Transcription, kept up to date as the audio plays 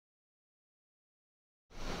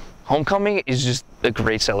Homecoming is just a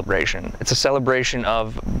great celebration. It's a celebration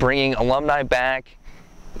of bringing alumni back,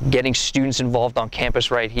 getting students involved on campus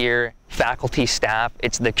right here, faculty, staff.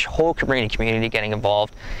 It's the whole Cabrini community getting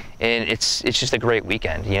involved, and it's just a great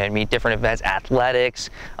weekend. You know what I mean? Different events, athletics,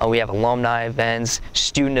 we have alumni events,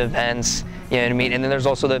 student events, you know what I mean? And then there's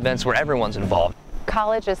also the events where everyone's involved.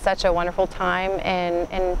 College is such a wonderful time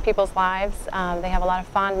in people's lives. They have a lot of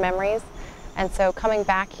fond memories, and so coming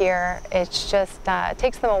back here, it's just it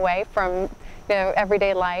takes them away from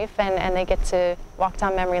everyday life, and they get to walk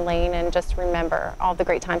down memory lane and just remember all the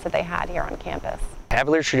great times that they had here on campus.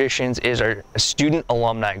 Cavalier Traditions is our student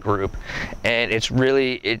alumni group, and it's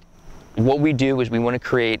really what we do is we want to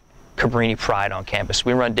create Cabrini pride on campus.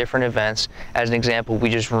 We run different events. As an example, we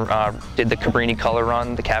just did the Cabrini color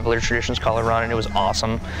run, the Cavalier Traditions color run, and it was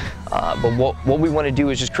awesome. But what we want to do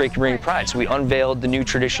is just create Cabrini pride. So we unveiled the new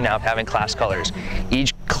tradition now of having class colors.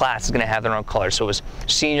 Each class is going to have their own color. So it was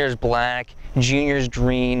seniors black, juniors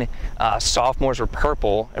green, sophomores were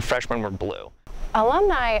purple, and freshmen were blue.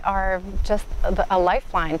 Alumni are just a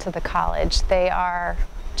lifeline to the college. They are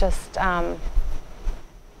just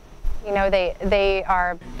they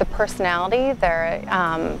are the personality,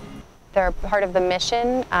 they're part of the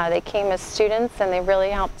mission. They came as students, and they really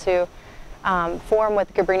helped to form what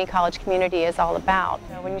the Cabrini College community is all about.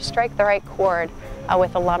 When you strike the right chord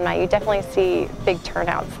with alumni, you definitely see big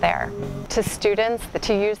turnouts there. To students,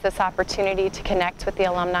 to use this opportunity to connect with the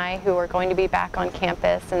alumni who are going to be back on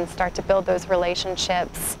campus and start to build those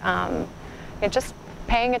relationships, just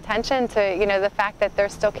paying attention to the fact that they're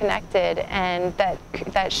still connected, and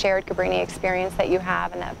that shared Cabrini experience that you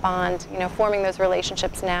have, and that bond, forming those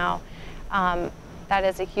relationships now, that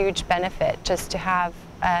is a huge benefit, just to have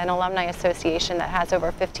an alumni association that has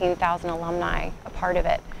over 15,000 alumni a part of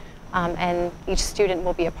it, and each student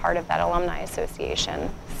will be a part of that alumni association.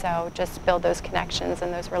 So just build those connections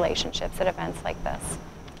and those relationships at events like this.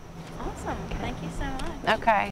 Awesome. Thank you so much. Okay.